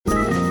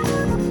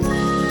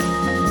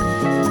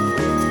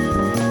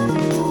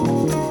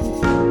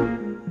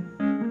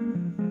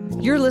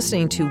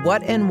listening to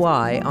What and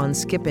Why on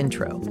Skip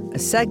Intro, a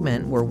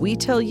segment where we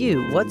tell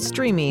you what's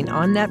streaming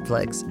on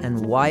Netflix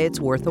and why it's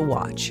worth a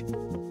watch.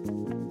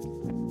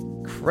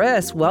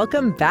 Chris,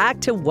 welcome back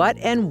to What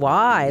and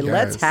Why. Yes.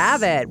 Let's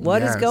have it.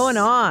 What is going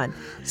on?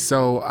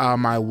 So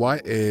my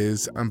what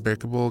is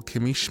Unbreakable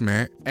Kimmy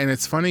Schmidt. And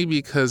it's funny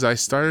because I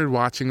started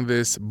watching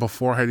this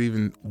before I had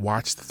even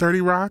watched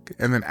 30 Rock.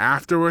 And then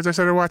afterwards I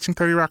started watching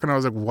 30 Rock and I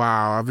was like,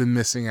 wow, I've been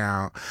missing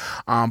out.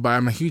 But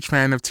I'm a huge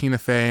fan of Tina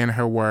Fey and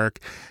her work.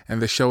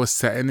 And the show is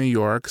set in New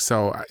York.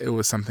 So it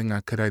was something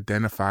I could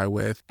identify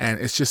with.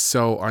 And it's just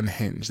so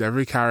unhinged.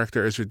 Every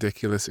character is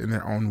ridiculous in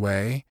their own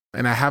way.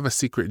 And I have a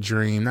secret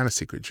dream, not a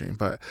secret dream,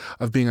 but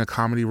of being a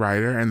comedy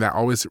writer. And that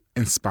always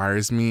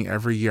inspires me.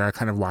 Every year I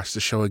kind of watch the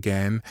show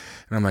again.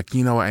 And I'm like,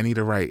 you know what? I need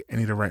to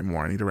write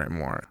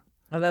more.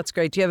 Oh, that's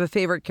great. Do you have a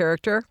favorite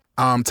character?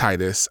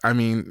 Titus. I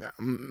mean,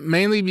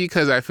 mainly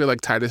because I feel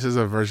like Titus is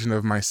a version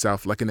of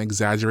myself, like an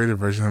exaggerated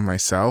version of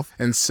myself.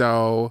 And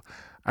so,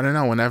 I don't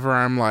know, whenever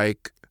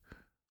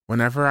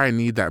I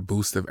need that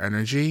boost of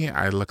energy,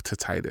 I look to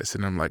Titus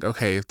and I'm like,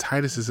 okay, if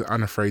Titus is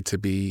unafraid to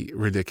be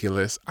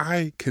ridiculous,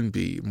 I can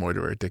be more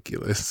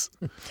ridiculous.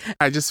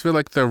 I just feel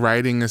like the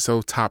writing is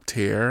so top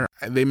tier.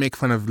 They make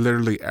fun of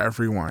literally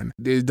everyone.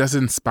 It does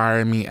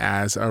inspire me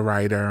as a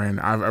writer, and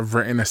I've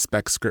written a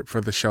spec script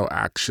for the show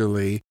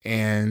actually.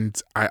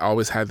 And I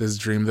always had this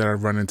dream that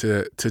I'd run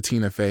into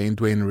Tina Fey and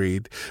Duane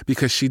Reade,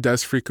 because she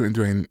does frequent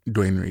Duane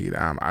Reade.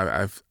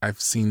 I've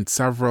seen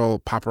several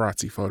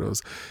paparazzi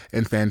photos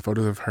and fan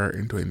photos of her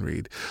and Duane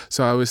Reade.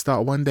 So I always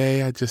thought one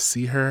day I'd just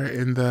see her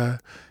in the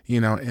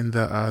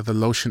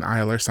lotion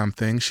aisle or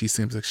something. She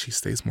seems like she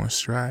stays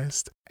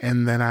moisturized.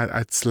 And then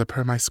I'd slip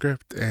her my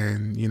script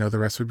and, the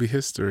rest would be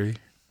history.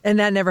 And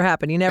that never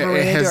happened. You never ran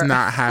into her. It has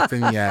not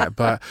happened yet,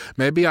 but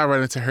maybe I'll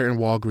run into her in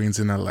Walgreens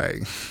in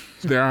LA.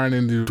 There aren't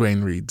any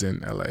Duane Reades in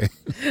LA.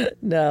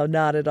 No,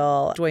 not at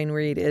all. Duane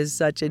Reade is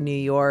such a New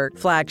York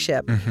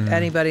flagship. Mm-hmm.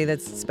 Anybody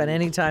that's spent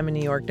any time in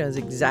New York knows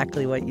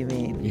exactly what you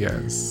mean.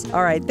 Yes.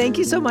 All right. Thank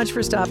you so much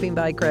for stopping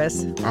by,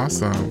 Chris.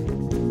 Awesome.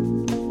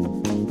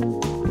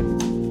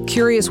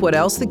 Curious what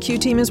else the Q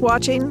team is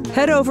watching?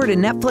 Head over to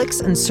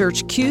Netflix and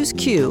search Q's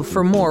Q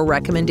for more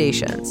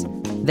recommendations.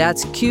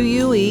 That's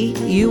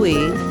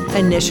QUEUE,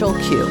 initial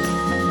Q.